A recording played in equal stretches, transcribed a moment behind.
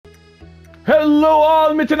Hello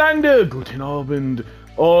all miteinander, guten Abend,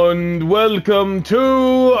 and welcome to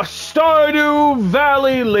Stardew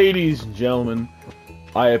Valley, ladies and gentlemen.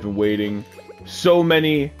 I have been waiting so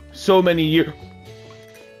many years.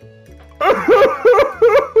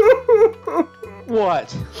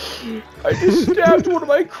 What? I just stabbed one of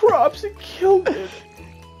my crops and killed it.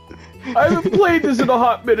 I haven't played this in a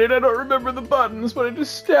hot minute, I don't remember the buttons, but I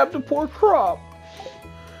just stabbed a poor crop.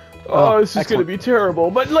 Oh, this is going to be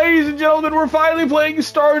terrible. But ladies and gentlemen, we're finally playing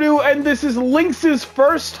Stardew, and this is Lynx's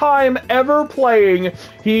first time ever playing.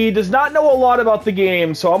 He does not know a lot about the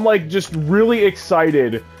game, so I'm like just really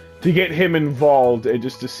excited to get him involved and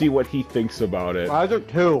just to see what he thinks about it. I took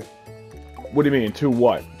two. What do you mean, two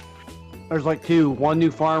what? There's like two. One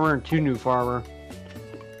new farmer and two new farmer.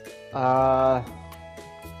 I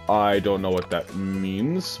don't know what that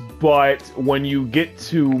means, but when you get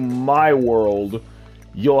to my world,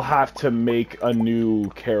 you'll have to make a new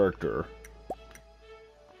character.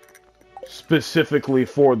 Specifically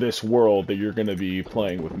for this world that you're going to be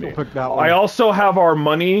playing with me. I'll pick that one. I also have our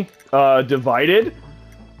money divided,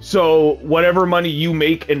 so whatever money you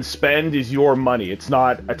make and spend is your money. It's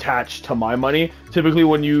not attached to my money. Typically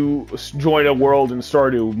when you join a world in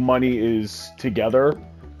Stardew, money is together.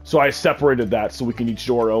 So I separated that so we can each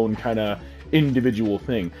do our own kind of individual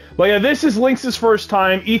thing. But yeah, this is Lynx's first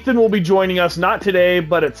time. Ethan will be joining us, not today,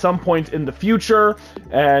 but at some point in the future.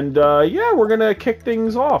 And yeah, we're gonna kick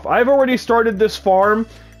things off. I've already started this farm.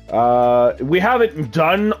 We haven't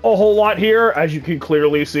done a whole lot here. As you can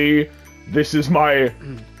clearly see, this is my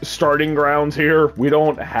starting grounds here. We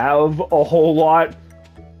don't have a whole lot.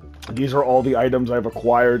 These are all the items I've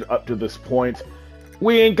acquired up to this point.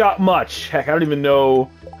 We ain't got much. Heck, I don't even know.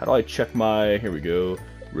 How do I check my... Here we go.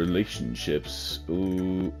 Relationships.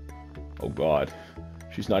 Ooh. Oh god.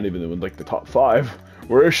 She's not even in like the top 5.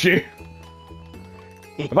 Where is she?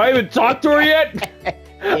 Have I even talked to her yet?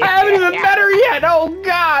 I haven't even met her yet! Oh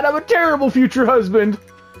god, I'm a terrible future husband.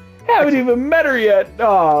 Haven't even met her yet.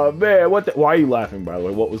 Oh man, what the... Why are you laughing, by the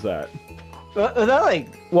way? What was that?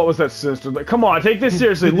 Nothing. What was that sinister... Come on, take this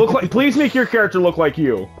seriously. Look like... Please make your character look like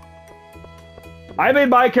you. I made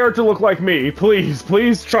my character look like me. Please,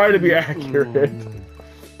 please try to be accurate.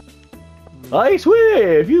 I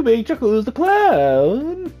swear, if you make Chuckles the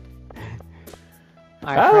Clown.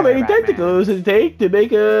 How many tentacles does it take to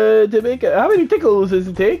make a how many tickles does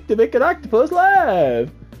it take to make an octopus laugh?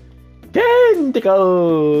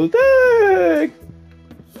 Tentacles.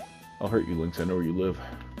 I'll hurt you, Lynx. I know where you live.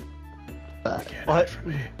 You can't hide from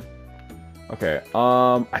me. Okay.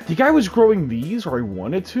 I think I was growing these, or I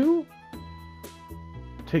wanted to.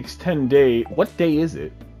 Takes 10 days. What day is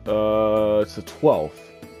it? It's the 12th.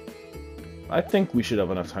 I think we should have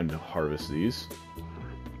enough time to harvest these.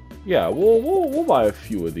 Yeah, we'll buy a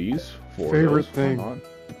few of these. Favorite thing,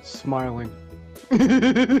 smiling.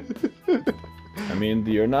 I mean,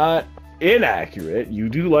 you're not inaccurate. You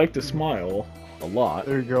do like to smile a lot.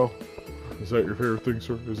 There you go. Is that your favorite thing,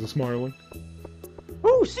 sir? Is the smiling?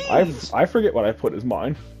 Oh, seeds! I forget what I put as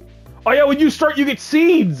mine. Oh yeah, when you start, you get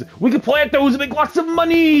seeds! We can plant those and make lots of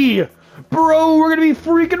money! Bro, we're gonna be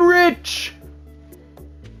freaking rich!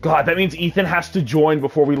 God, that means Ethan has to join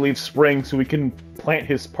before we leave spring so we can plant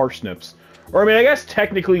his parsnips. Or, I mean, I guess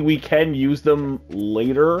technically we can use them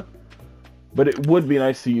later, but it would be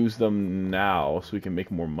nice to use them now so we can make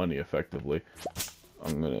more money effectively.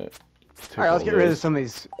 I'm gonna... Alright, let's get rid of some of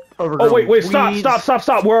these overgrown Oh, wait, weeds.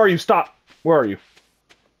 stop! Where are you? Stop! Where are you?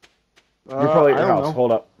 You're probably at your house.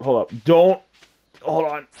 Hold up. Don't... Hold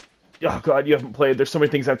on. Oh, God, you haven't played. There's so many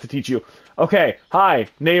things I have to teach you. Okay, hi,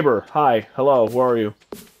 neighbor. Hi, hello, where are you?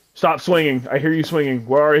 Stop swinging. I hear you swinging.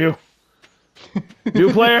 Where are you?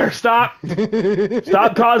 New player, stop!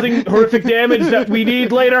 Stop causing horrific damage that we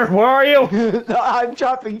need later. Where are you? I'm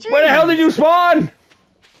chopping trees. Where the hell did you spawn?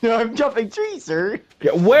 I'm chopping trees, sir.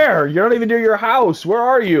 Yeah, where? You're not even near your house. Where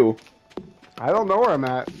are you? I don't know where I'm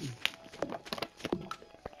at.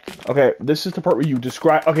 Okay, this is the part where you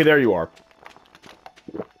describe... Okay, there you are.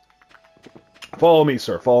 Follow me,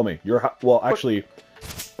 sir. Follow me. Well, actually...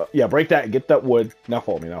 yeah, break that and get that wood. Now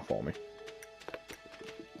follow me.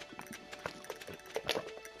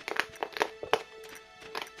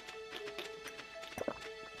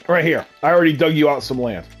 Right here. I already dug you out some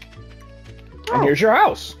land. Oh. And here's your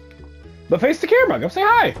house. But face the camera. Go say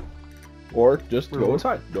hi. Or just go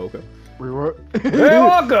inside. Go, okay. Hey,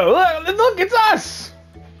 welcome. Look, it's us.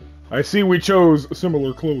 I see we chose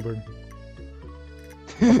similar clothing.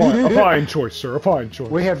 A fine choice, sir. A fine choice.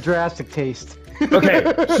 We have drastic taste.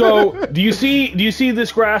 Okay, so do you see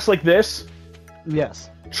this grass like this? Yes.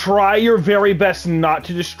 try your very best not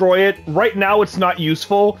to destroy it. Right now it's not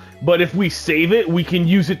useful, but if we save it, we can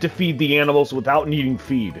use it to feed the animals without needing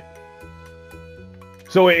feed.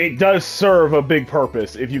 So it does serve a big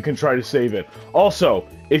purpose if you can try to save it. Also,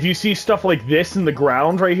 if you see stuff like this in the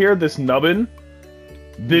ground right here, this nubbin,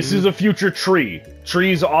 this is a future tree.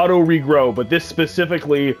 Trees auto-regrow, but this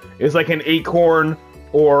specifically is like an acorn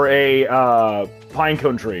or a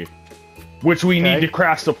pinecone tree, which we need to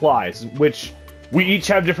craft supplies, which we each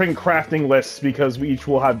have different crafting lists because we each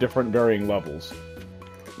will have different varying levels.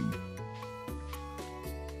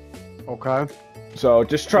 Okay. So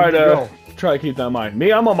just try to keep that in mind.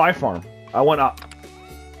 Me, I'm on my farm. I went up.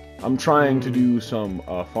 I'm trying to do some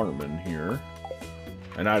farming here.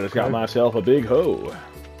 And I just got myself a big hoe.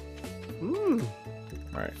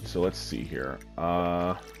 Alright, so let's see here.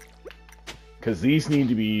 Because these need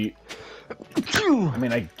to be... I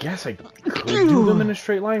mean, I guess I could do them in a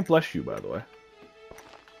straight line. Bless you, by the way.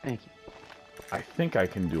 Thank you. I think I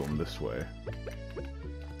can do them this way.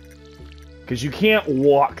 Because you can't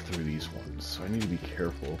walk through these ones, so I need to be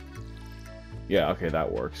careful. Yeah, okay,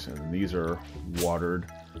 that works. And these are watered.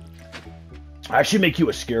 I should make you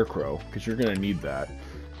a scarecrow, because you're going to need that.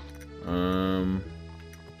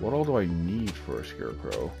 What all do I need for a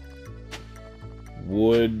scarecrow?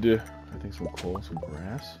 Wood. I think some coal, some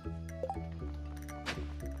grass.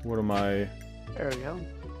 What am I... There we go.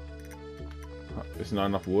 It's not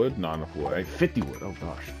enough wood? Not enough wood. I have 50 wood. Oh,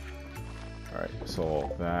 gosh. Alright,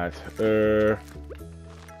 so that...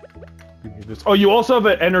 Oh, you also have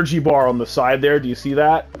an energy bar on the side there. Do you see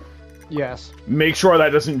that? Yes. Make sure that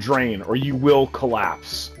doesn't drain, or you will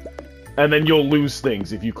collapse. And then you'll lose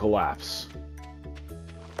things if you collapse.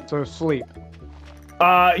 So sleep.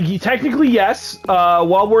 Technically, yes.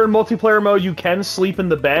 While we're in multiplayer mode, you can sleep in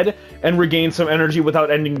the bed and regain some energy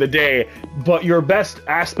without ending the day. But your best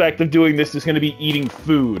aspect of doing this is going to be eating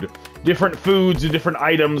food. Different foods and different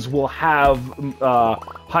items will have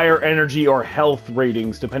higher energy or health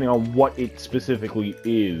ratings depending on what it specifically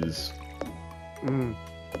is.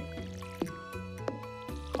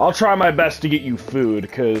 I'll try my best to get you food,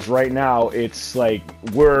 because right now it's like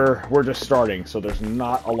we're just starting, so there's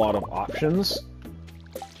not a lot of options.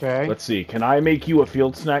 Okay. Let's see. Can I make you a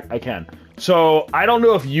field snack? I can. So I don't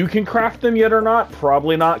know if you can craft them yet or not.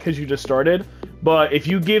 Probably not, because you just started. But if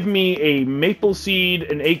you give me a maple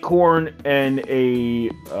seed, an acorn, and a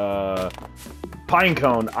pine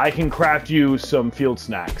cone, I can craft you some field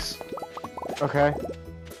snacks. Okay.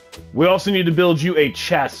 We also need to build you a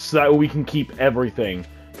chest so that we can keep everything.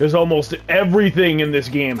 Because almost everything in this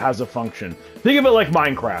game has a function. Think of it like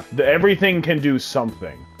Minecraft. Everything can do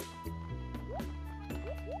something.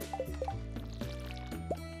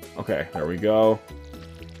 Okay, there we go.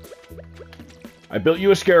 I built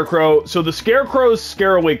you a scarecrow. So the scarecrows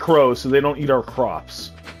scare away crows so they don't eat our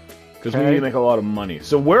crops. Because we need to make a lot of money.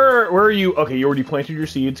 So where are you? Okay, you already planted your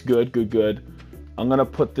seeds. Good, good, good. I'm going to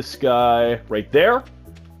put this guy right there.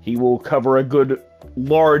 He will cover a good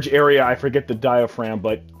large area. I forget the diaphragm,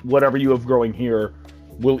 but whatever you have growing here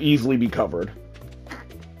will easily be covered.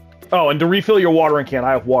 Oh, and to refill your watering can,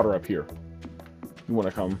 I have water up here. You want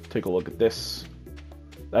to come take a look at this?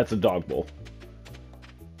 That's a dog bowl.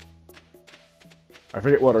 I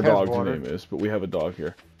forget what our dog's name is, but we have a dog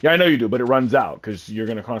here. Yeah, I know you do, but it runs out because you're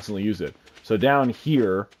going to constantly use it. So down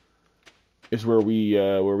here is where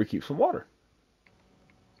we keep some water.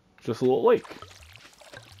 Just a little lake.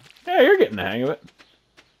 Yeah, you're getting the hang of it.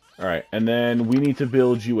 All right, and then we need to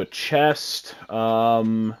build you a chest. This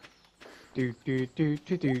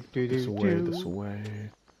away, this away.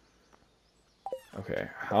 Okay,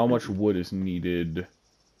 how much wood is needed?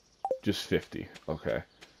 Just 50. Okay.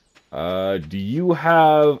 Do you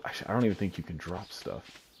have... Actually, I don't even think you can drop stuff.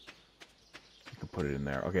 You can put it in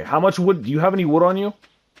there. Okay, how much wood... Do you have any wood on you?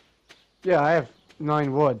 Yeah, I have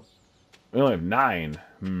 9 wood. We only have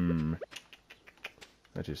 9.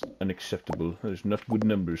 That is unacceptable. That is not good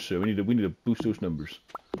numbers, so we need to boost those numbers.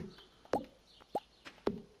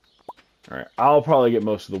 Alright, I'll probably get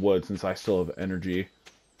most of the wood since I still have energy.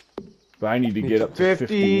 But I need to get up to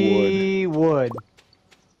 50 wood.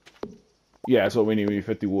 Yeah, that's what we need. We need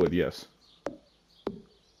 50 wood, yes.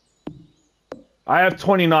 I have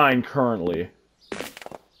 29 currently.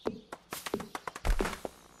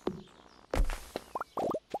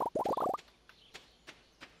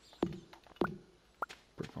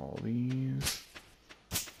 Break all these.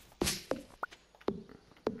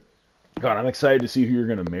 God, I'm excited to see who you're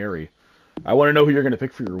going to marry. I want to know who you're going to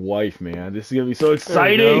pick for your wife, man. This is going to be so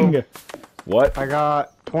exciting! What? I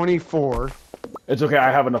got 24. It's okay,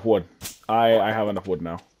 I have enough wood. I have enough wood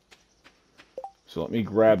now. So let me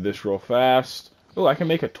grab this real fast. Oh, I can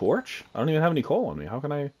make a torch? I don't even have any coal on me. How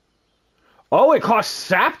can I... Oh, it costs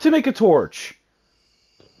sap to make a torch!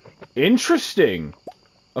 Interesting.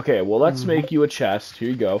 Okay, well, let's make you a chest. Here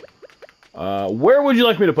you go. Where would you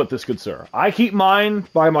like me to put this, good sir? I keep mine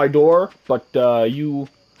by my door, but you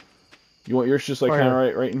want yours just like kind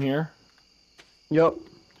of right in here? Yep.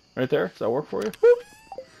 Right there? Does that work for you? Boop.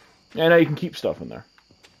 Yeah, now you can keep stuff in there.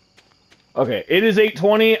 Okay, it is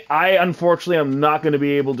 8:20. I, unfortunately, am not going to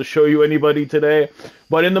be able to show you anybody today.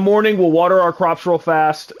 But in the morning, we'll water our crops real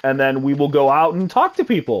fast, and then we will go out and talk to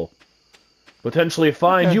people. Potentially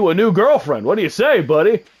find you a new girlfriend. What do you say,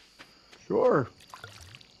 buddy? Sure.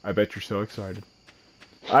 I bet you're so excited.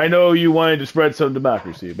 I know you wanted to spread some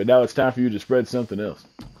democracy, but now it's time for you to spread something else.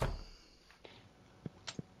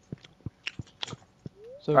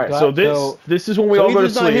 So, alright, so this is when we all go to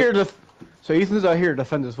sleep. So Ethan's not here to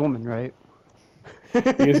defend this woman, right?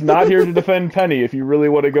 He's not here to defend Penny if you really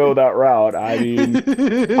want to go that route. I mean,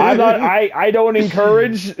 I don't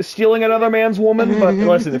encourage stealing another man's woman, but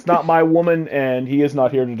listen, it's not my woman, and he is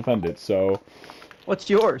not here to defend it, so... What's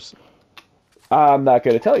yours? I'm not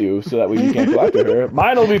going to tell you, so that way you can't go after her.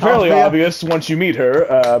 Mine will be fairly obvious once you meet her,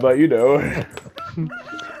 but you know.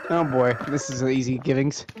 Oh boy, this is easy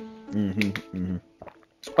givings.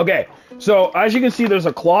 Okay, so as you can see, there's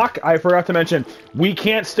a clock. I forgot to mention, we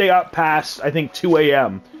can't stay up past, I think, 2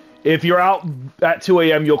 a.m. If you're out at 2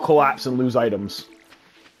 a.m., you'll collapse and lose items.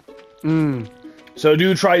 So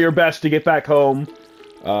do try your best to get back home.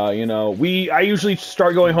 You know, I usually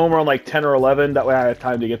start going home around like 10 or 11. That way I have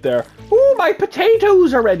time to get there. Ooh, my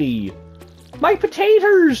potatoes are ready! My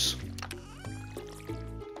potatoes!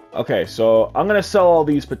 Okay, so I'm gonna sell all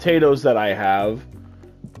these potatoes that I have.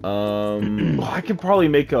 I could probably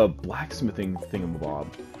make a blacksmithing thingamabob.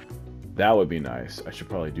 That would be nice. I should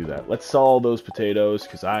probably do that. Let's sell all those potatoes,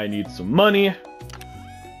 because I need some money.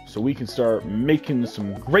 So we can start making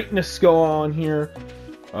some greatness go on here.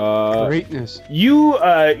 Greatness. You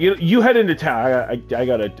head into town. I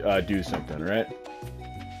gotta do something, right?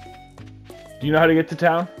 Do you know how to get to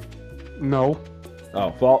town? No. Oh,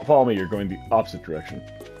 follow me. You're going the opposite direction.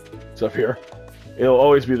 It's up here. It'll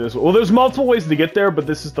always be this way. Well, there's multiple ways to get there, but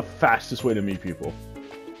this is the fastest way to meet people.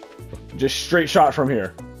 Just straight shot from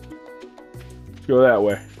here. Let's go that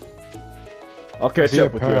way. I'll catch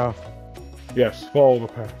up with you. Yes, follow the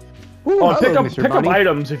path. Ooh, pick up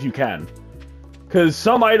items if you can. Because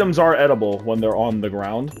some items are edible when they're on the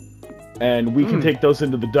ground. And we can take those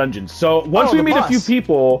into the dungeons. So, once we meet a few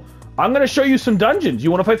people, I'm going to show you some dungeons.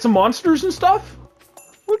 You want to fight some monsters and stuff?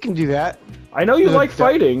 We can do that. I know you like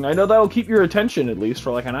fighting. I know that'll keep your attention at least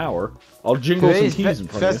for like an hour. I'll jingle Today's some keys in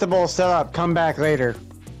front of you. Festival set up. Come back later.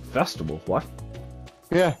 Festival? What?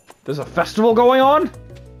 Yeah. There's a festival going on?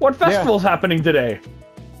 What festival's happening today?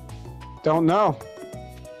 Don't know.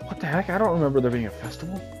 What the heck? I don't remember there being a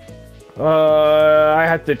festival. I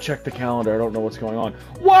had to check the calendar. I don't know what's going on.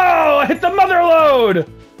 Whoa! I hit the mother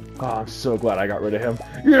load! Oh, I'm so glad I got rid of him.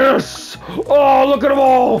 Yes! Oh, look at them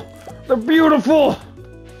all! They're beautiful!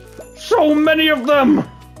 So many of them!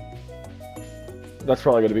 That's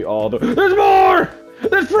probably gonna be all the... There's more!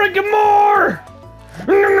 There's freaking more!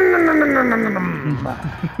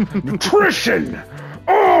 Nutrition!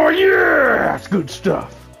 Oh, yeah! That's good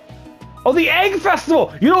stuff. Oh, the Egg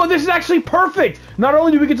Festival! You know what? This is actually perfect! Not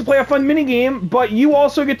only do we get to play a fun minigame, but you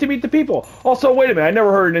also get to meet the people. Also, wait a minute. I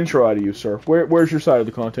never heard an intro out of you, sir. Where's your side of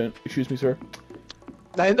the content? Excuse me, sir.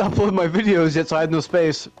 I didn't upload my videos yet, so I had no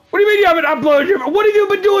space. What do you mean you haven't uploaded? What have you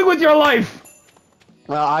been doing with your life?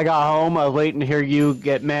 Well, I got home. I was waiting to hear you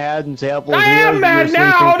get mad and say upload videos. I am mad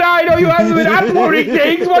now! Now I know you haven't been uploading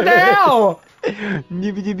things! What the hell?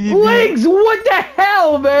 Lynx, what the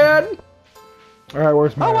hell, man? Alright,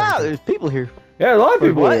 where's my... Oh, wow, there's people here. Yeah, a lot of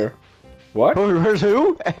people here. What? Where's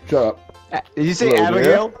who? Shut up. Did you say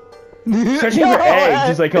Abigail? Searching for eggs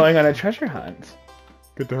is like going on a treasure hunt.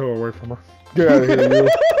 Get the hell away from her. Get out of here, you.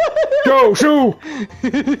 Go, shoo!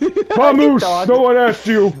 Vamoose! No one asked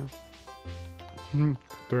you!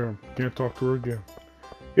 Damn, can't talk to her again.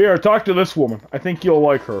 Here, talk to this woman. I think you'll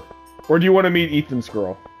like her. Or do you want to meet Ethan's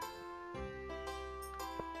girl?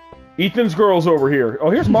 Ethan's girl's over here. Oh,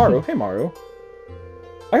 here's Maru. Hey, Maru.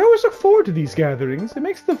 I always look forward to these gatherings. It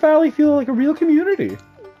makes the valley feel like a real community.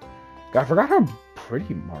 God, I forgot how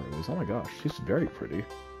pretty Maru is. Oh my gosh, she's very pretty.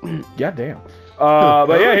 God damn.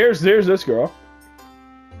 But yeah, here's this girl.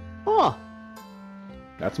 Huh.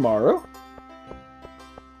 That's Maru.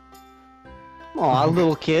 Aw,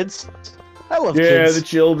 little kids. I love kids. Yeah, the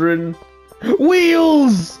children.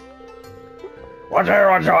 Wheels! What's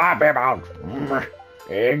everyone so happy about?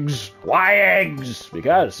 Eggs? Why eggs?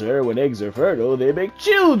 Because, sir, when eggs are fertile, they make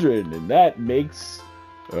children, and that makes,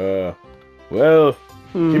 Well,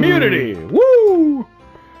 community. Woo!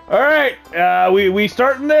 All right, we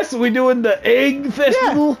starting this? We doing the egg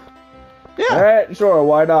festival? Yeah. All right, sure.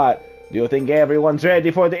 Why not? Do you think everyone's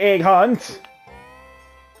ready for the egg hunt?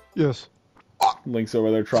 Yes. Lynx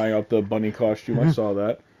over there trying out the bunny costume. I saw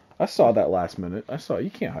that. I saw that last minute. I saw. You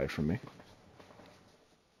can't hide from me.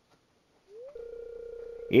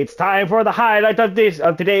 It's time for the highlight of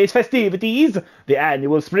today's festivities, the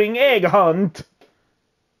annual spring egg hunt.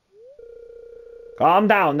 Calm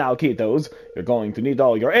down now, kiddos. You're going to need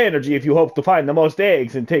all your energy if you hope to find the most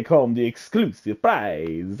eggs and take home the exclusive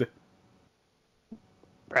prize.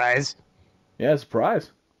 Prize? Yeah, it's a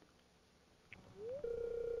prize.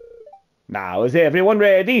 Now, is everyone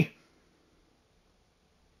ready?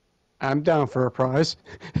 I'm down for a prize.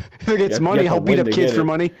 If it gets You money, have to I'll beat win up to kids get for it.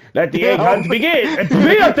 money. Let the egg hunt begin!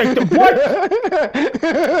 What?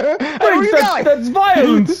 Where are you going? That's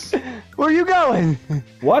violence! Where are you going?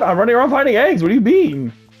 What? I'm running around finding eggs. What do you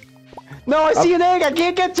mean? No, I see an egg. I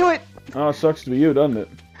can't get to it. Oh, it sucks to be you, doesn't it?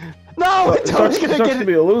 No, It sucks to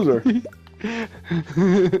be a loser.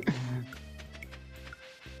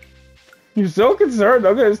 You're so concerned.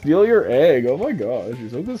 I'm gonna steal your egg. Oh my gosh, you're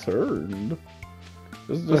so concerned.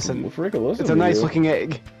 Just Listen, freaking listen. It's a to nice you. looking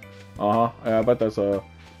egg. Yeah, I bet that's a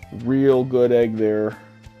real good egg there.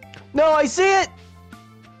 No, I see it.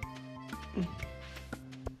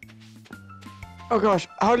 Oh gosh,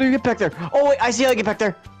 how do you get back there? Oh wait, I see how to get back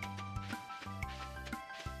there.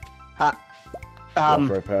 Walked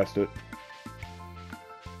right past it.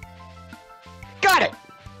 Got it.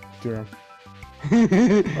 Damn.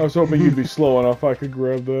 I was hoping you'd be slow enough I could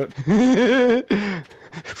grab that.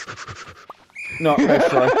 No, nice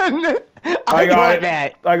try. I got it.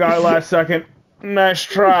 That. I got it last second. Nice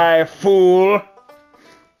try, fool.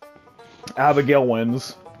 Abigail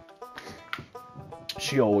wins.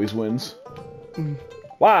 She always wins.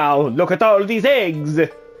 Wow, look at all these eggs.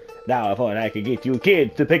 Now, if only I could get you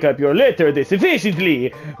kids to pick up your litter this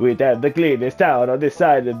efficiently, we'd have the cleanest town on this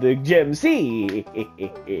side of the Gem Sea.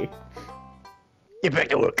 Get back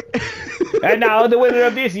to work. And now the winner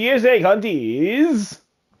of this year's egg hunt is...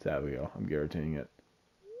 There we go. I'm guaranteeing it.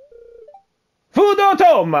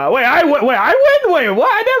 Fudotoma! Wait, I win? Wait, what?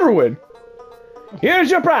 I never win. Here's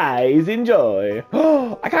your prize. Enjoy.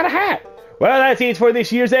 Oh, I got a hat. Well, that's it for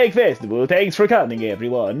this year's egg festival. Thanks for coming,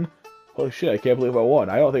 everyone. Holy shit, I can't believe I won.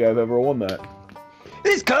 I don't think I've ever won that.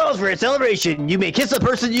 This calls for a celebration. You may kiss the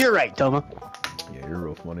person to your right, Toma. Yeah, you're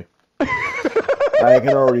real funny. I can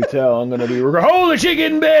already tell I'm gonna be... Hold the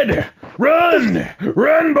chicken bed! Run!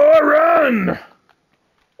 Run, boy, run!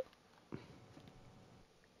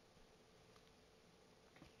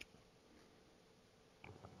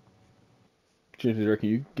 Ginger, can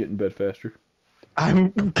you get in bed faster? I'm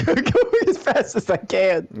going as fast as I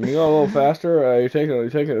can. You go a little faster. You're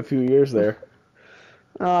taking a few years there.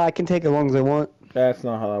 I can take as long as I want. That's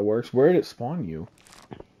not how that works. Where did it spawn you?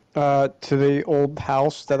 To the old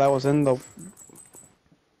house that I was in.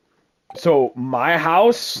 So my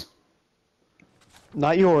house?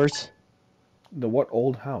 Not yours. The what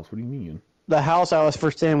old house? What do you mean? The house I was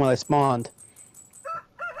first in when I spawned.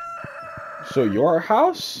 So your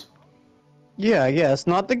house? Yeah, I guess.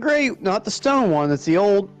 Not the stone one. It's the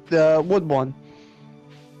old wood one.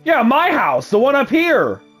 Yeah, my house. The one up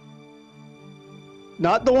here.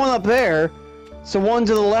 Not the one up there. It's the one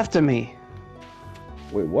to the left of me.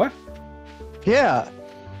 Wait, what? Yeah,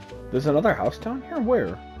 There's another house down here?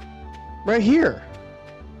 Where? right here.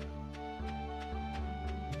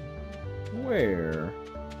 Where?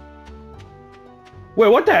 Wait,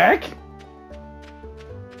 what the heck?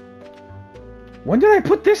 When did I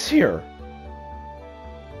put this here?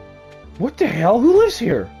 What the hell? Who lives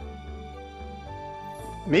here?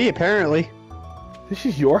 Me, apparently. This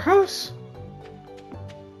is your house?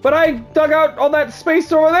 But I dug out all that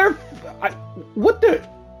space over there. What the?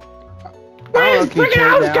 Where did this freaking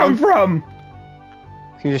house come from?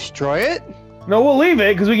 Can you destroy it? No, we'll leave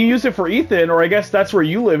it because we can use it for Ethan, or I guess that's where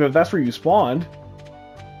you live if that's where you spawned.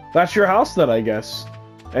 That's your house then, I guess.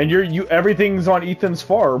 And everything's on Ethan's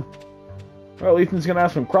farm. Well, Ethan's gonna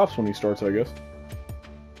have some crops when he starts, I guess.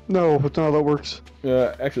 No, that's not how that works.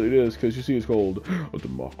 Yeah, actually it is, because you see it's called a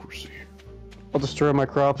democracy. I'll destroy my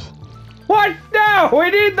crops. What? No!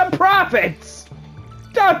 We need the profits!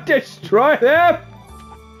 Don't destroy them!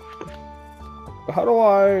 How do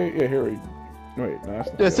I... Yeah, here we... Wait, no, that's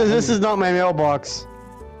not This is not my mailbox.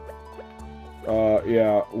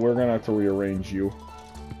 Yeah, we're gonna have to rearrange you.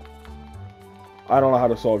 I don't know how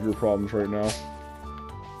to solve your problems right now.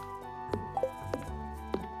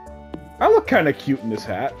 I look kind of cute in this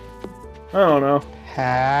hat. I don't know.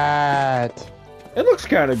 Hat. It looks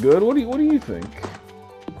kind of good. What do you think?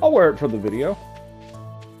 I'll wear it for the video.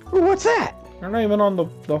 Ooh, what's that? You're not even on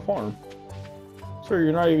the farm. Sir,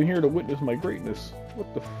 you're not even here to witness my greatness.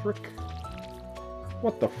 What the frick?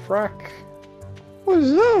 What the frack? What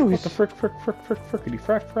is those? What the frickity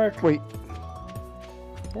frack? Wait.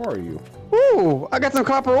 Where are you? Ooh, I got some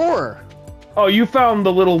copper ore. Oh, you found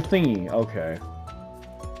the little thingy. Okay.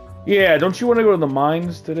 Yeah, don't you want to go to the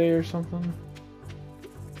mines today or something?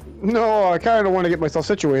 No, I kind of want to get myself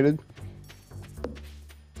situated.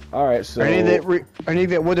 All right, so I need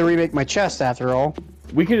that wood to remake my chest. After all,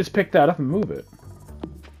 we can just pick that up and move it.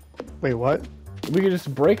 wait, what? We can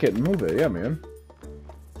just break it and move it. Yeah, man.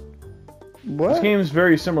 What? This game is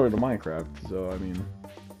very similar to Minecraft, so I mean,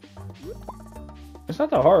 it's not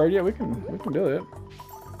that hard. Yeah, we can do it.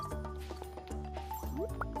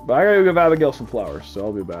 But I gotta give Abigail some flowers, so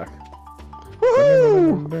I'll be back.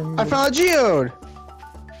 Woohoo! I found a geode.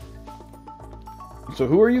 So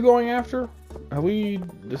who are you going after? Have we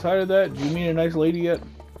decided that? Do you mean a nice lady yet?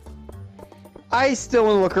 I still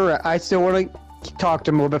want to look around. I still want to talk to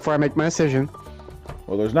him a little bit before I make my decision.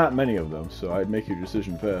 Well, there's not many of them, so I'd make your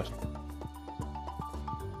decision fast.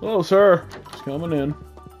 Hello, sir. Just coming in.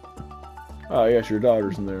 Ah, yes, your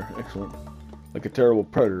daughter's in there. Excellent. Like a terrible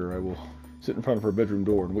predator, I will sit in front of her bedroom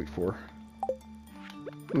door and wait for her.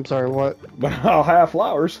 I'm sorry, what? But I'll have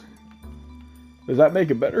flowers. Does that make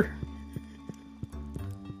it better?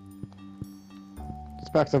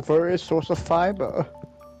 Expect for a source of fiber.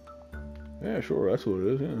 Yeah, sure, that's what it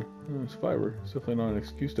is, yeah. It's fiber. It's definitely not an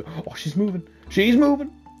excuse to... Oh, she's moving! She's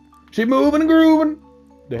moving! She's moving and grooving!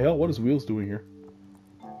 The hell? What is Wheels doing here?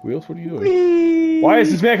 Wheels, what are you doing? Whee! Why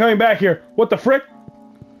is this man coming back here? What the frick?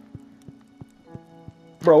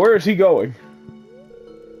 Bro, where is he going?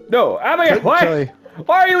 No, Abigail, why?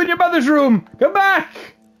 Why are you in your mother's room? Come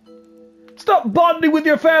back! Stop bonding with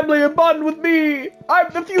your family and bond with me!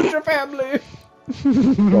 I'm the future family!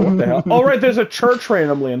 Bro, what the hell? Oh, right, there's a church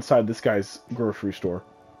randomly inside this guy's grocery store.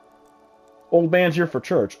 Old man's here for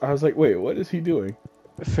church. I was like, wait, what is he doing?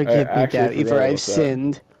 Forgive me, Daddy, for I've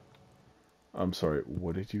sinned. I'm sorry,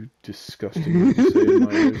 what did you disgustingly say in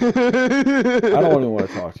my ear? I don't even want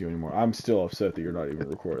to talk to you anymore. I'm still upset that you're not even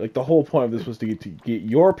recording. Like, the whole point of this was to get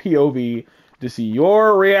your POV, to see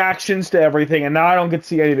your reactions to everything, and now I don't get to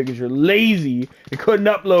see anything because you're lazy and couldn't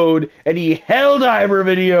upload any Helldiver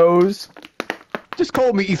videos. Just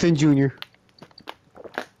call me Ethan Jr.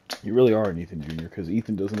 You really are an Ethan Jr. because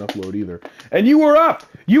Ethan doesn't upload either. And you were up!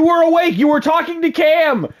 You were awake! You were talking to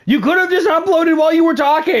Cam! You could have just uploaded while you were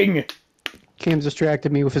talking! Cam's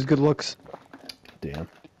distracted me with his good looks. Damn.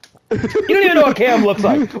 You don't even know what Cam looks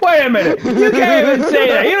like! Wait a minute! You can't even say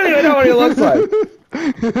that! You don't even know what he looks like!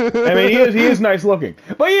 I mean, he is nice looking.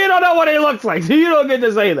 But you don't know what he looks like, so you don't get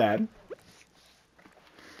to say that.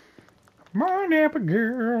 My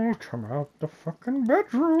Abigail, come out the fucking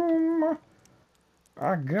bedroom.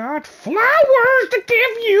 I got flowers to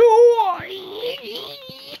give you.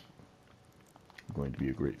 I'm going to be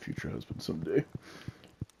a great future husband someday.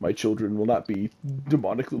 My children will not be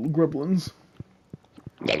demonic little gremlins.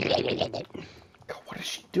 God, what is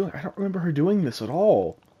she doing? I don't remember her doing this at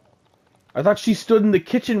all. I thought she stood in the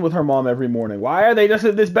kitchen with her mom every morning. Why are they just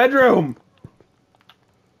in this bedroom?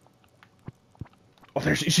 Oh,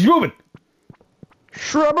 there she's moving.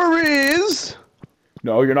 Shrubberies!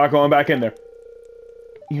 No, you're not going back in there.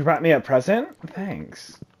 You brought me a present?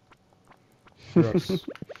 Thanks. Yes.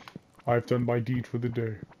 I've done my deed for the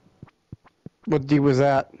day. What deed was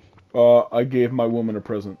that? I gave my woman a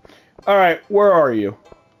present. Alright, where are you?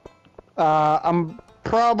 I'm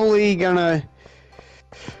probably gonna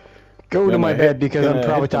go to my bed because I'm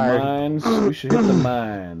probably tired. Mines. We should hit the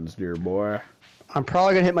mines, dear boy. I'm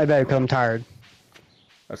probably gonna hit my bed because I'm tired.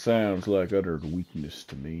 That sounds like utter weakness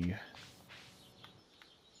to me.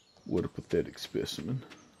 What a pathetic specimen.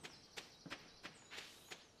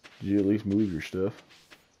 Did you at least move your stuff?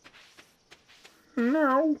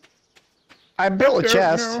 No. I built a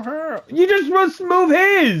chest. You just must move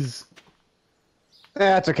his!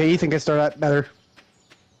 That's okay, you think I start out better.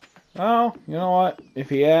 Oh, you know what? If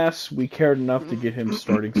he asks, we cared enough to get him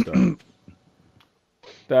starting stuff.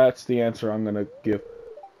 That's the answer I'm gonna give.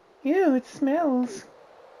 Ew, it smells.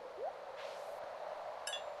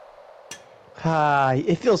 Hi,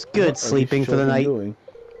 it feels good sleeping for the night. Doing?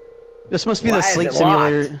 This must be the sleep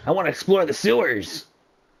simulator. I want to explore the sewers.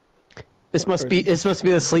 This must be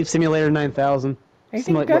the sleep simulator 9000. I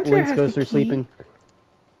think like what Lynx goes through sleeping.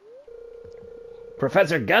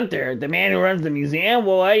 Professor Gunther, the man who runs the museum,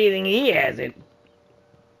 well, why do you think he has it?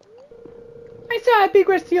 I saw a big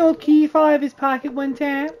rusty old key fall out of his pocket one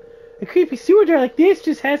time. A creepy sewer door like this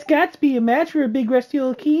just has got to be a match for a big rusty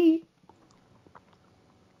old key.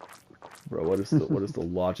 Bro, what is the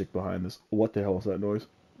logic behind this? What the hell is that noise?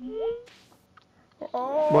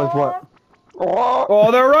 What?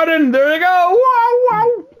 Oh, they're running! There they go! Wow,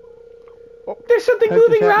 wow! Oh, there's something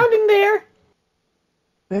moving around in there!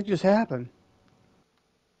 That just happened.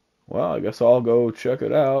 Well, I guess I'll go check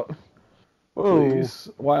it out. Whoa. Please.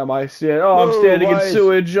 Why am I standing? Oh, I'm standing in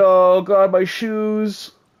sewage. Oh, God, my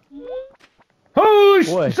shoes. Holy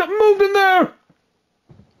something moved in there!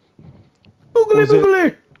 Boogly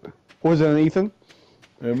boogly! Was it an Ethan?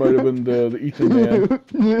 It might have been the Ethan man.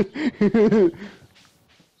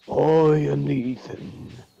 I am the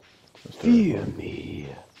Ethan. Fear me.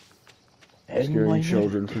 Scaring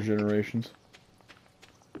children for generations.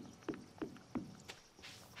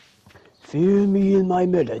 Fear me in my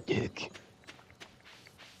dick.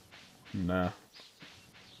 Nah.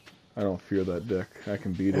 I don't fear that dick. I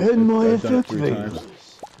can beat it. And my I've done it 3 times.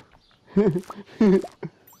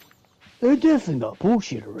 They're definitely not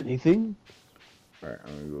bullshit or anything. Alright,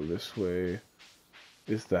 I'm gonna go this way.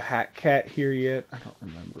 Is the hat cat here yet? I don't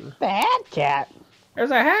remember. The hat cat?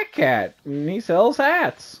 There's a hat cat, and he sells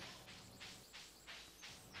hats.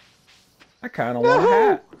 I kind of want a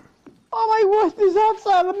hat. Oh my gosh, is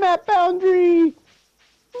outside the map boundary.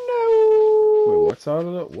 No. Wait, what's out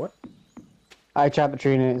of the what? I chopped a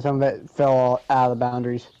tree and some of it fell out of the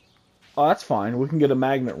boundaries. Oh, that's fine. We can get a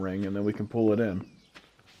magnet ring, and then we can pull it in.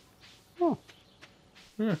 Oh.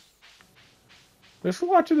 Yeah. There's a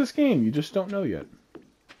lot to this game. You just don't know yet.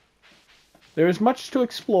 There is much to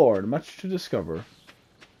explore and much to discover.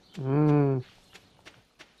 Now,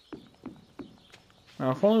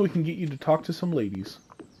 if only we can get you to talk to some ladies.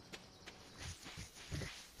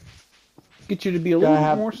 Get you to be a little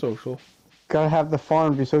bit more social. Gotta have the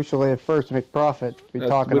farm be socially at first to make profit. We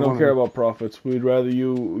don't care about profits. We'd rather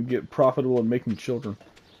you get profitable in making children.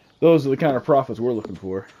 Those are the kind of profits we're looking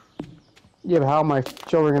for. Yeah, but how are my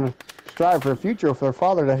children gonna strive for a future with their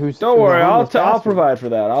father who's... Don't worry, I'll provide for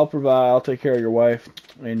that. I'll take care of your wife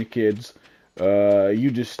and your kids.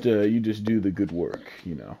 You just do the good work,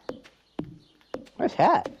 you know. Nice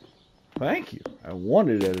hat. Thank you. I won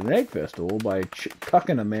it at an egg festival by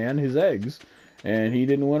cucking a man his eggs, and he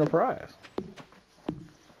didn't win a prize.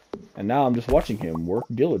 And now I'm just watching him work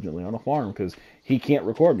diligently on a farm because he can't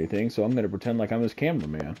record anything, so I'm going to pretend like I'm his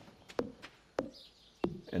cameraman.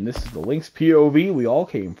 And this is the Lynx POV we all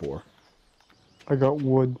came for. I got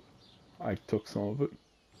wood. I took some of it.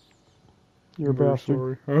 You're a bastard.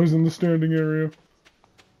 Sorry. I was in the standing area.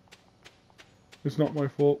 It's not my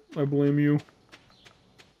fault. I blame you.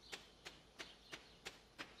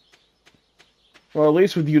 Well, at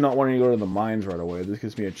least with you not wanting to go to the mines right away, this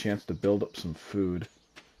gives me a chance to build up some food.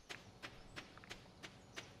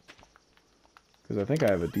 Because I think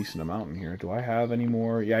I have a decent amount in here. Do I have any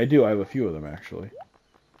more? Yeah, I do. I have a few of them, actually.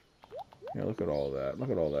 Yeah, look at all that. Look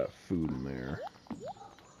at all that food in there.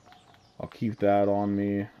 I'll keep that on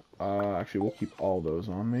me. Actually, we'll keep all those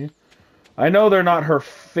on me. I know they're not her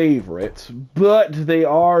favorites, but they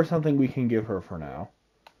are something we can give her for now.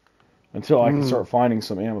 Until I can start finding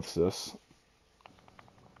some amethysts.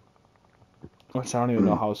 Which I don't even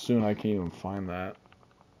know how soon I can even find that.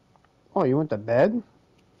 Oh, you went to bed?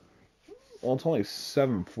 Well, it's only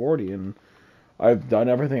 7:40, and I've done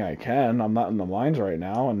everything I can. I'm not in the mines right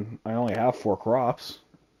now, and I only have 4 crops.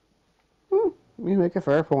 You make a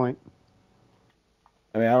fair point.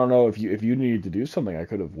 I mean, I don't know if you needed to do something. I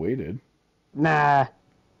could have waited. Nah.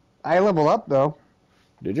 I leveled up, though.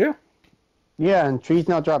 Did you? Yeah, and trees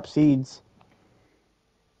now drop seeds.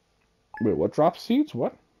 Wait, what drops seeds?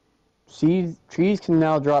 What? Trees can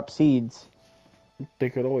now drop seeds. They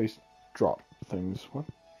could always drop things. What?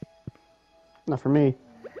 Not for me.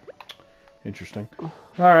 Interesting.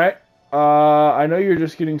 Alright. I know you're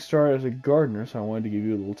just getting started as a gardener, so I wanted to give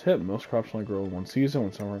you a little tip. Most crops only grow in one season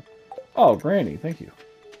when summer... Oh, Granny, thank you.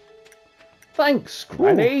 Thanks,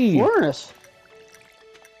 Granny! Ooh, furnace!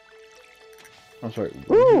 I'm sorry.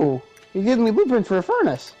 Ooh! You gave me blueprints for a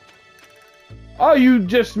furnace. Oh, you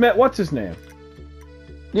just met... What's his name?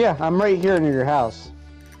 Yeah, I'm right here near your house.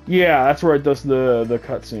 Yeah, that's where it does the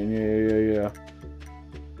cutscene. Yeah.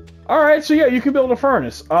 Alright, so yeah, you can build a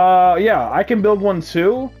furnace. Yeah, I can build one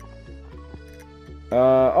too.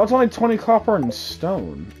 Oh, it's only 20 copper and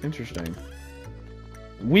stone. Interesting.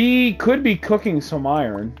 We could be cooking some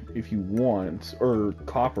iron, if you want, or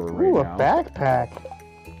copper right now. Ooh, a backpack.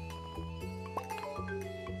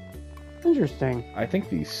 Interesting. I think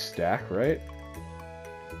these stack, right?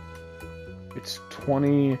 It's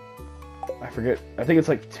 20... I forget. I think it's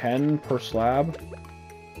like 10 per slab.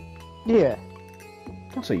 Yeah.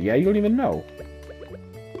 Don't say yeah, you don't even know.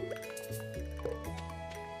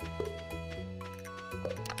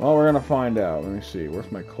 Well, we're gonna find out. Let me see.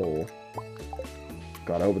 Where's my coal?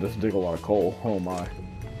 God, I hope it doesn't take a lot of coal. Oh my.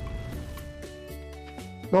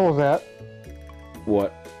 What was that?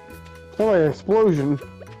 What? Sounded like an explosion.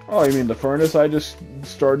 Oh, you mean the furnace I just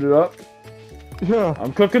started up? Yeah.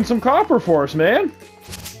 I'm cooking some copper for us, man.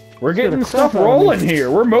 We're getting stuff rolling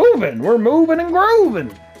here. We're moving. We're moving and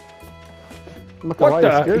grooving. What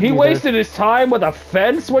the? He wasted his time with a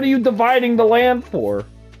fence? What are you dividing the land for?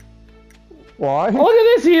 Why? Oh, look at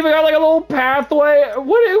this. He even got like a little pathway.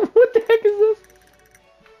 What the heck is this?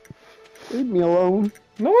 Leave me alone.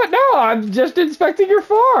 No, I'm just inspecting your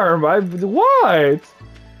farm. What?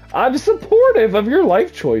 I'm supportive of your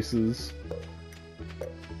life choices.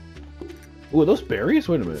 Ooh, those berries?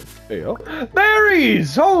 Wait a minute. There you go.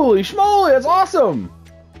 Berries! Holy schmoly, that's awesome!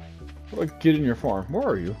 How do I get in your farm? Where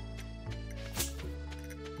are you?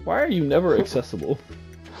 Why are you never accessible?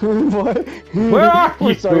 What? Where are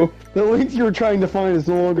you? Sorry. The link you were trying to find is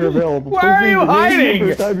no longer available. Why are you hiding?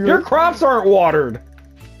 Your crops aren't watered.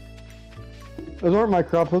 Those aren't my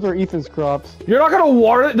crops. Those are Ethan's crops. You're not gonna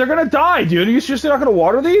water it? They're gonna die, dude. Are you seriously not gonna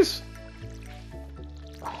water these?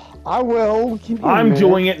 I will. I'm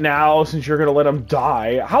doing it now since you're gonna let them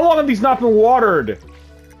die. How long have these not been watered?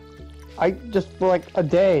 For like a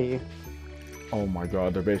day. Oh my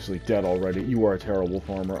god, they're basically dead already. You are a terrible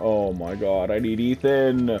farmer. Oh my god, I need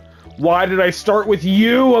Ethan. Why did I start with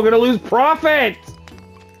you? I'm gonna lose profit!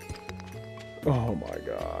 Oh my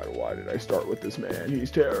god, why did I start with this man?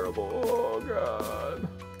 He's terrible. Oh god.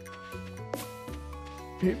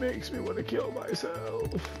 He makes me want to kill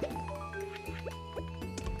myself.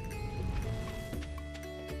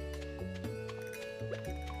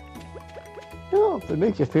 No, if it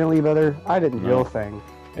makes you feel any better, I didn't do a thing.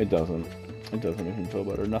 It doesn't. It doesn't make me feel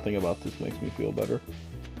better. Nothing about this makes me feel better.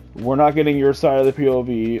 We're not getting your side of the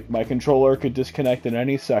POV. My controller could disconnect in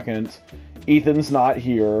any second. Ethan's not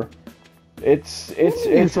here. It's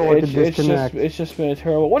just been a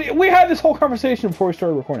terrible. We had this whole conversation before we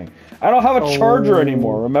started recording. I don't have a charger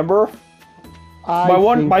anymore. Remember?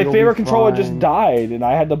 My favorite controller just died, and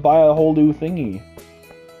I had to buy a whole new thingy.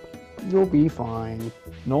 You'll be fine.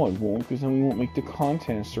 No, I won't, because then we won't make the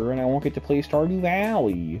content, sir, and I won't get to play Stardew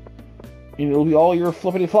Valley. And it'll be all your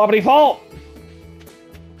flippity-floppity fault!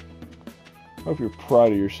 I hope you're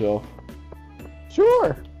proud of yourself.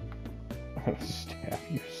 Sure. I'm gonna stab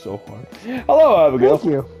you so hard. Hello, Abigail.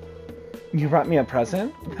 Thank you. You brought me a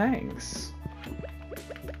present? Thanks.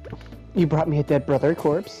 You brought me a dead brother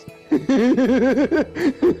corpse.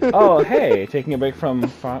 Oh, hey, taking a break from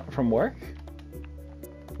work?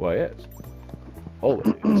 Why, yes.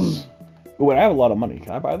 Always. Wait, I have a lot of money.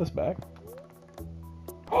 Can I buy this back?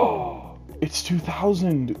 Oh, it's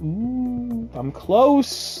 2,000. Ooh, I'm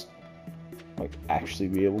close. Might actually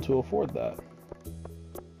be able to afford that.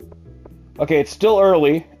 Okay, it's still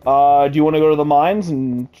early. Do you want to go to the mines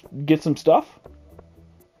and get some stuff?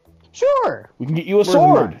 Sure. We can get you a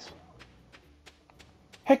sword.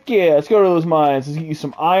 Heck yeah, let's go to those mines. Let's get you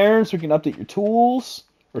some iron so we can update your tools.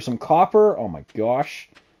 Or some copper. Oh my gosh.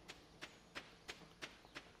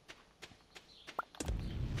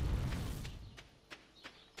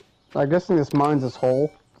 I'm guessing this mine's this hole.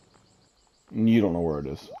 You don't know where it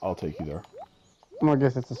is. I'll take you there. I'm gonna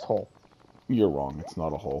guess it's this hole. You're wrong. It's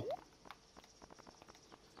not a hole.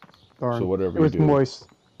 Darn. So whatever it was you do, moist.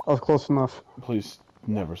 I was close enough. Please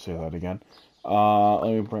never say that again. Let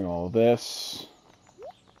me bring all of this.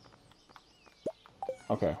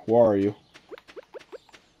 Okay, where are you?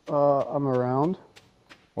 I'm around.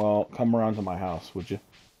 Well, come around to my house, would you?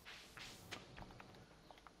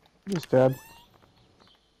 Just dead.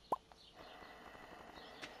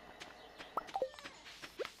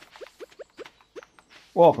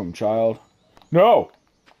 Welcome, child. No!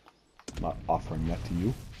 I'm not offering that to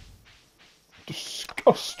you.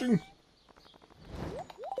 Disgusting.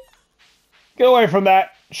 Get away from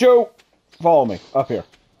that! Shoo! Follow me. Up here.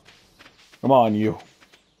 Come on, you.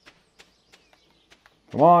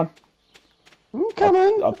 Come on. I'm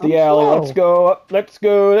coming. Up the alley. Slow. Let's go. Up. Let's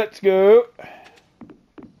go. Let's go.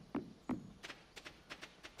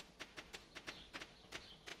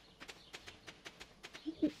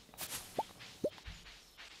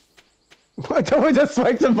 Nova just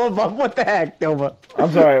swiped him up. What the heck, Nova?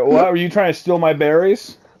 I'm sorry. What? Were you trying to steal my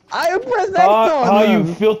berries? I pressed X on them.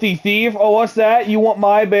 You filthy thief. Oh, what's that? You want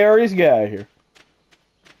my berries? Get out of here.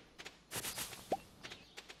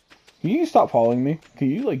 Can you stop following me? Can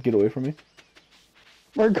you, like, get away from me?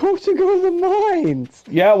 We're going to go to the mines.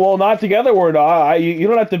 Yeah, well, not together we're not. You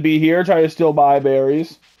don't have to be here trying to steal my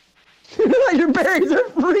berries. Your berries are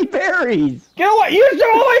free berries. Get away! You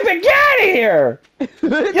don't even get out of here! You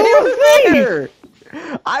little thief!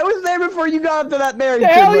 I was there before you got up to that berry The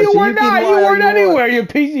tree. hell you so were can not! lie You all weren't want. anywhere, you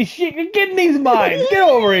piece of shit! You're getting these mines! Get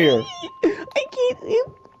over here! I can't.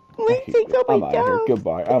 Lynx takes all my I'm out of here. jobs.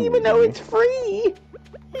 Goodbye. I don't even know it's free.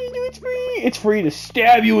 It's free! It's free to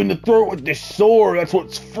stab you in the throat with this sword! That's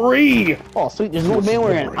what's free! Oh, sweet. There's an old man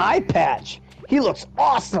wearing an eye patch. He looks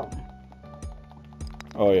awesome.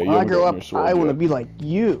 Oh, yeah, you When I haven't grow gotten up, your sword I want to yet. be like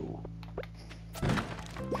you.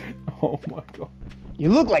 Oh my god. You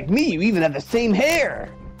look like me. You even have the same hair.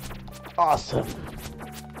 Awesome.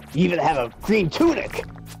 You even have a green tunic.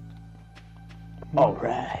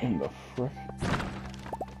 Alright. In the frick?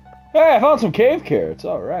 Hey, I found some cave carrots.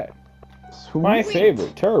 Alright. My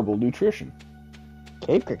favorite. Terrible nutrition.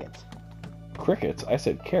 Cave crickets. Crickets? I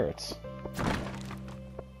said carrots.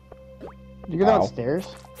 You go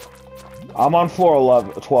downstairs. I'm on floor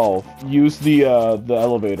 12. Use the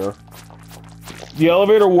elevator. The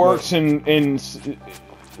elevator works in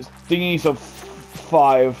thingies of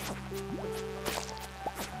 5.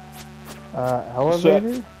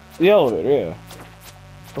 Elevator? The elevator, yeah.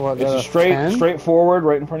 So what, It's a straight forward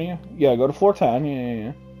right in front of you. Yeah, go to floor 10.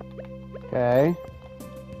 Yeah. Okay.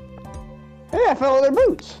 Hey, I found all their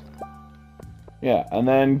boots. Yeah, and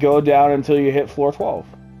then go down until you hit floor 12.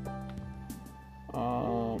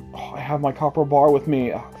 I have my copper bar with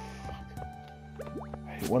me. Oh, fuck.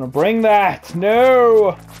 I want to bring that.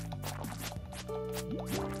 No.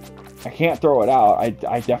 I can't throw it out. I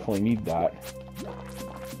definitely need that.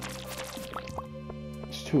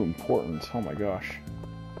 It's too important. Oh my gosh.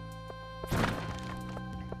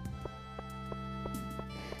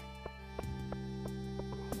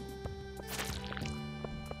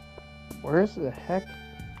 Where's the heck?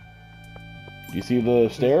 Do you see the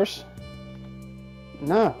stairs?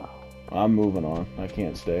 No. I'm moving on. I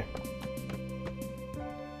can't stay.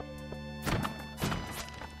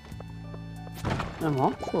 I'm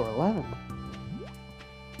on floor 11.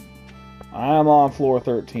 I'm on floor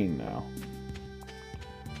 13 now.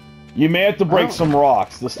 You may have to break some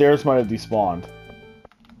rocks. The stairs might have despawned.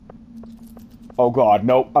 Oh god,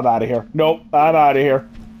 nope, I'm out of here. Nope, I'm out of here.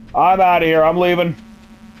 I'm out of here, I'm leaving.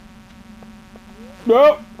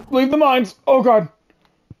 Nope, leave the mines. Oh god.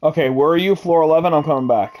 Okay, where are you? Floor 11? I'm coming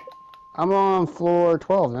back. I'm on floor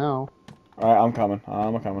 12 now. Alright, I'm coming.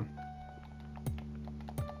 I'm coming.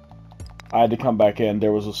 I had to come back in.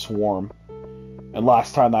 There was a swarm. And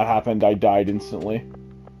last time that happened, I died instantly.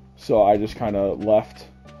 So I just kind of left.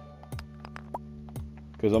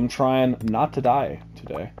 Because I'm trying not to die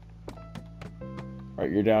today.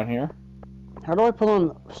 Alright, you're down here. How do I put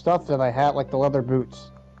on stuff that I had, like the leather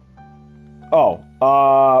boots? Oh,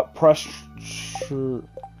 press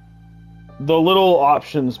the little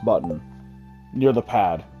options button near the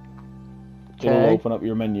pad. Okay. It'll open up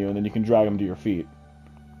your menu, and then you can drag them to your feet.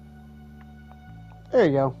 There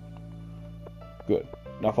you go. Good.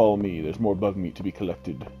 Now follow me. There's more bug meat to be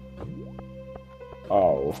collected.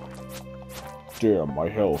 Oh. Damn, my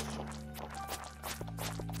health.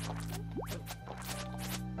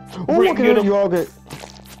 Oh, I can hurt you all good.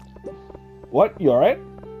 What? You alright?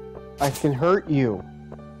 I can hurt you.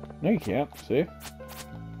 No, you can't. See?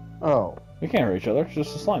 Oh. We can't hurt each other. It's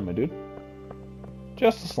just a slime, my dude.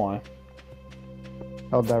 Just a slime.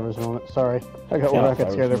 Helldiver's moment. Sorry. I got Yeah, what I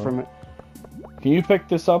got scared there Helldiver's from it. Can you pick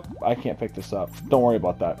this up? I can't pick this up. Don't worry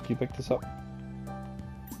about that. Can you pick this up?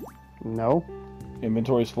 No.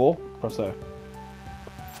 Inventory's full? Press A.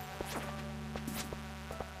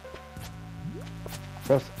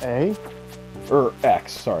 Press A? Or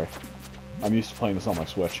X, sorry. I'm used to playing this on my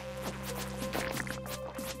Switch.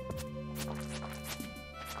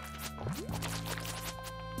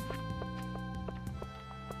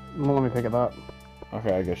 Well, let me pick it up.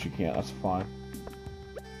 Okay, I guess you can't. That's fine.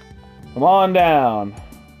 Come on down.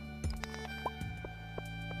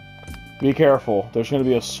 Be careful. There's going to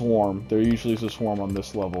be a swarm. There usually is a swarm on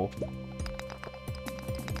this level.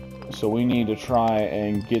 So we need to try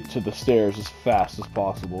and get to the stairs as fast as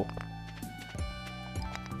possible.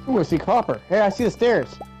 Ooh, I see copper. Hey, I see the stairs.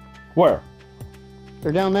 Where?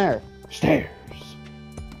 They're down there. Stairs.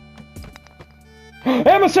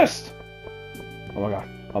 Amethyst! Oh my god.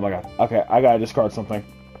 Oh my god. Okay, I gotta discard something.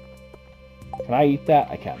 Can I eat that?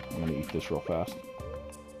 I can. I'm gonna eat this real fast.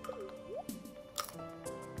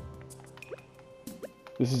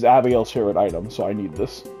 This is Abigail's favorite item, so I need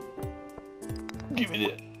this. Give me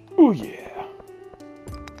it. Oh yeah.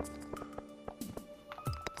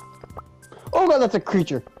 Oh god, that's a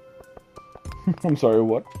creature. I'm sorry,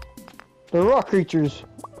 what? They're rock creatures.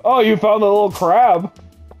 Oh, you found the little crab.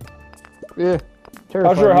 Yeah.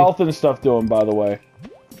 How's your health and stuff doing, by the way?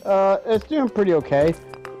 It's doing pretty okay.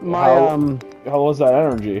 My, How was that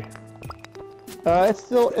energy?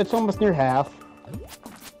 it's almost near half.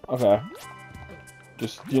 Okay.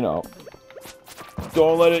 Just, you know,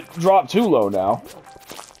 don't let it drop too low now.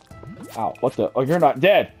 Ow, what the? Oh, you're not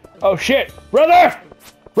dead. Oh, shit. Brother!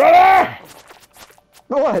 Brother!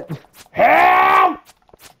 What? Help!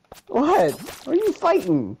 What? What are you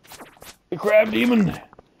fighting? The crab demon.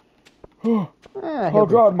 Ah, Oh,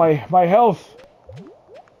 God, my health.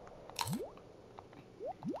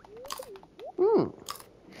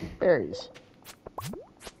 Berries.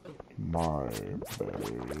 My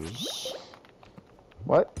berries.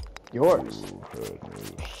 What? Yours. Ooh,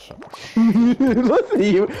 Listen to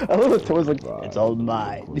you. I love the toys like, it's all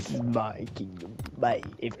mine. This is my kingdom. My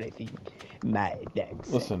everything. My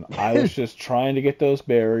next. listen, I was just trying to get those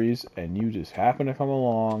berries, and you just happened to come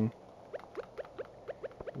along.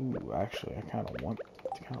 Ooh, actually, I kind of want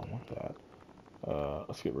that.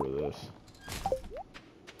 Let's get rid of this.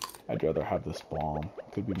 I'd rather have this bomb.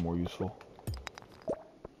 Could be more useful.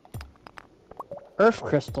 Earth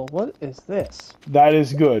crystal. What is this? That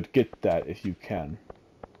is good. Get that if you can.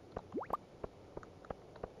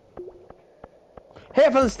 Hey,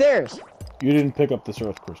 I found the stairs. You didn't pick up this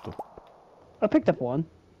earth crystal. I picked up one.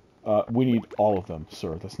 We need all of them,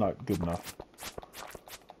 sir. That's not good enough.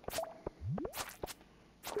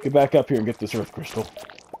 Get back up here and get this earth crystal.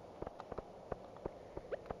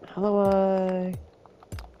 How do I...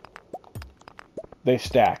 They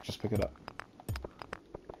stack. Just pick it up.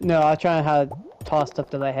 No, I was trying to toss stuff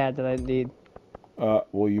that I had that I didn't need.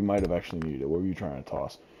 Well, you might have actually needed it. What were you trying to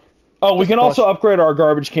toss? Oh, we Just can push. also upgrade our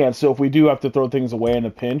garbage cans, so if we do have to throw things away in a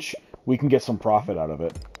pinch, we can get some profit out of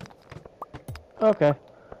it. Okay.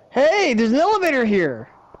 Hey, there's an elevator here.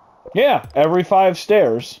 Yeah, every 5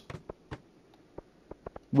 stairs,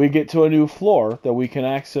 we get to a new floor that we can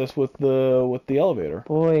access with the elevator.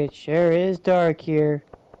 Boy, it sure is dark here.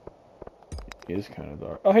 It is kind of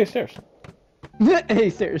dark. Oh, hey, stairs. Hey,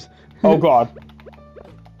 stairs. Oh, God.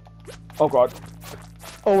 Oh, God.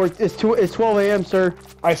 Oh, it's 12 a.m., sir.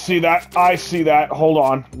 I see that. I see that. Hold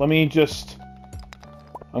on. Let me just...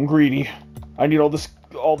 I'm greedy. I need all this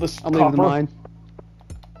I'm copper. leaving the mine.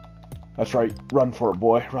 That's right. Run for it,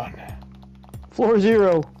 boy. Run. Floor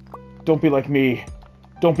 0. Don't be like me.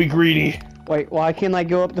 Don't be greedy. Wait, why can't I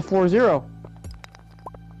go up to floor 0?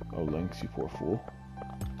 Oh, Lynx, you poor fool.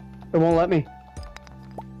 It won't let me.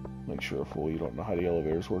 Make sure, fool, you don't know how the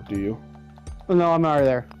elevators work, do you? Oh, no, I'm already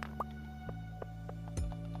there.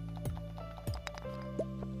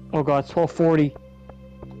 Oh god, it's 12:40.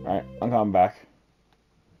 Alright, I'm coming back.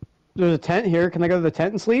 There's a tent here. Can I go to the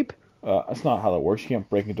tent and sleep? That's not how that works. You can't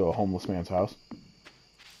break into a homeless man's house.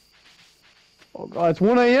 Oh god, it's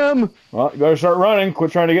 1 a.m. Well, you better start running.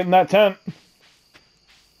 Quit trying to get in that tent.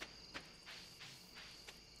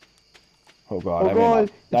 Oh god, Oh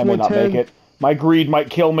I may not make it. My greed might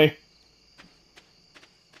kill me.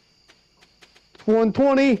 It's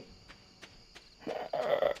 1:20.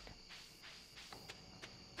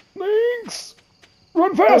 Lynx!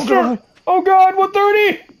 Run faster! Oh god,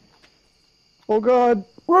 130! Oh god.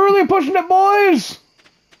 We're really pushing it, boys!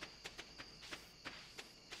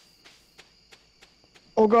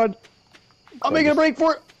 Oh god. I'm making a break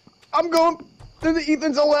for it. I'm going to the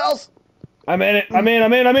Ethan's old house. I'm in it. I'm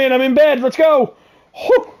in bed. Let's go.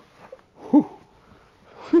 Whew.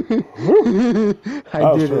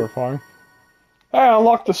 I did it. Terrifying. I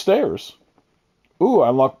unlocked the stairs. Ooh, I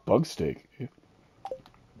unlocked bug steak.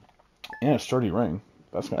 And a sturdy ring.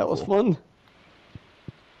 That's kind of That was fun.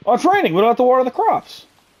 Oh, it's raining. We don't have to water the crops.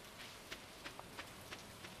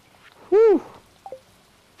 Whew.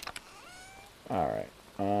 Alright.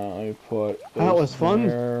 Let me put That was fun.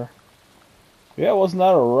 there. Yeah, wasn't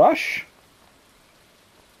that a rush?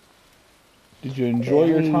 Did you enjoy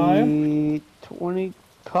your time? 20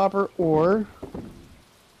 copper ore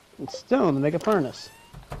and stone to make a furnace.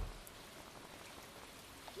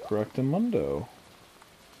 Correctamundo.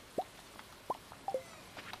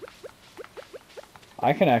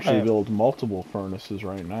 I can actually build multiple furnaces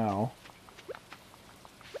right now.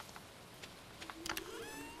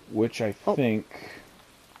 Which I think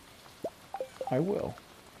I will.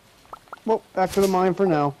 Well, back to the mine for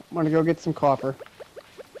now. I'm gonna go get some copper.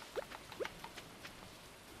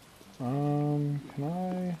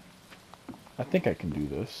 Can I think I can do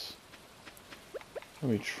this.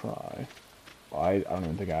 Let me try. I don't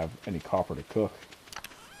even think I have any copper to cook.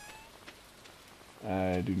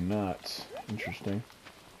 I do not. Interesting.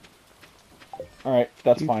 Alright,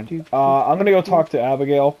 that's fine. I'm gonna go talk to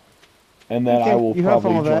Abigail, and then I will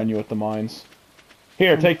probably join you at the mines.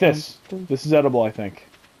 Here, take this. This is edible, I think.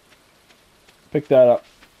 Pick that up.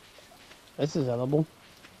 This is edible.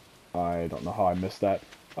 I don't know how I missed that.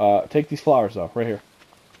 Take these flowers, though, right here.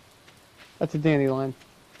 That's a dandelion.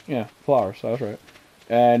 Yeah, flowers, I was right.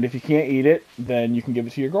 And if you can't eat it, then you can give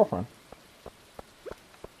it to your girlfriend.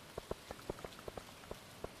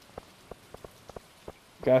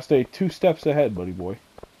 Gotta stay 2 steps ahead, buddy boy.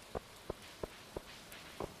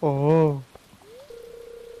 Oh.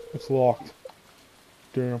 It's locked.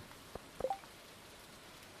 Damn.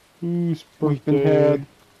 Whose We've been birthday? had.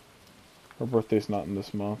 Her birthday's not in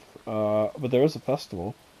this month. But there is a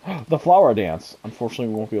festival. The flower dance. Unfortunately,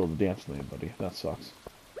 we won't be able to dance with anybody. That sucks.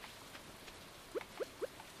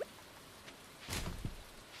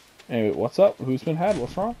 Anyway, what's up? Who's been had?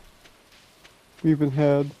 What's wrong? We've been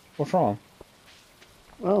had. What's wrong?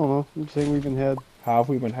 I don't know. I'm saying we've been had. How have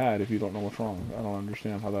we been had if you don't know what's wrong? I don't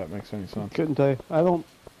understand how that makes any sense. Couldn't tell you. I don't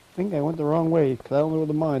think I went the wrong way, because I don't know where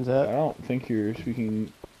the mine's I at. don't think you're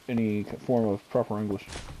speaking any form of proper English.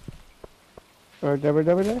 Or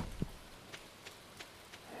www?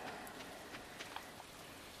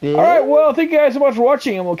 Yeah. Alright, well, thank you guys so much for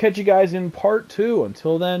watching, and we'll catch you guys in part 2.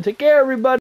 Until then, take care, everybody!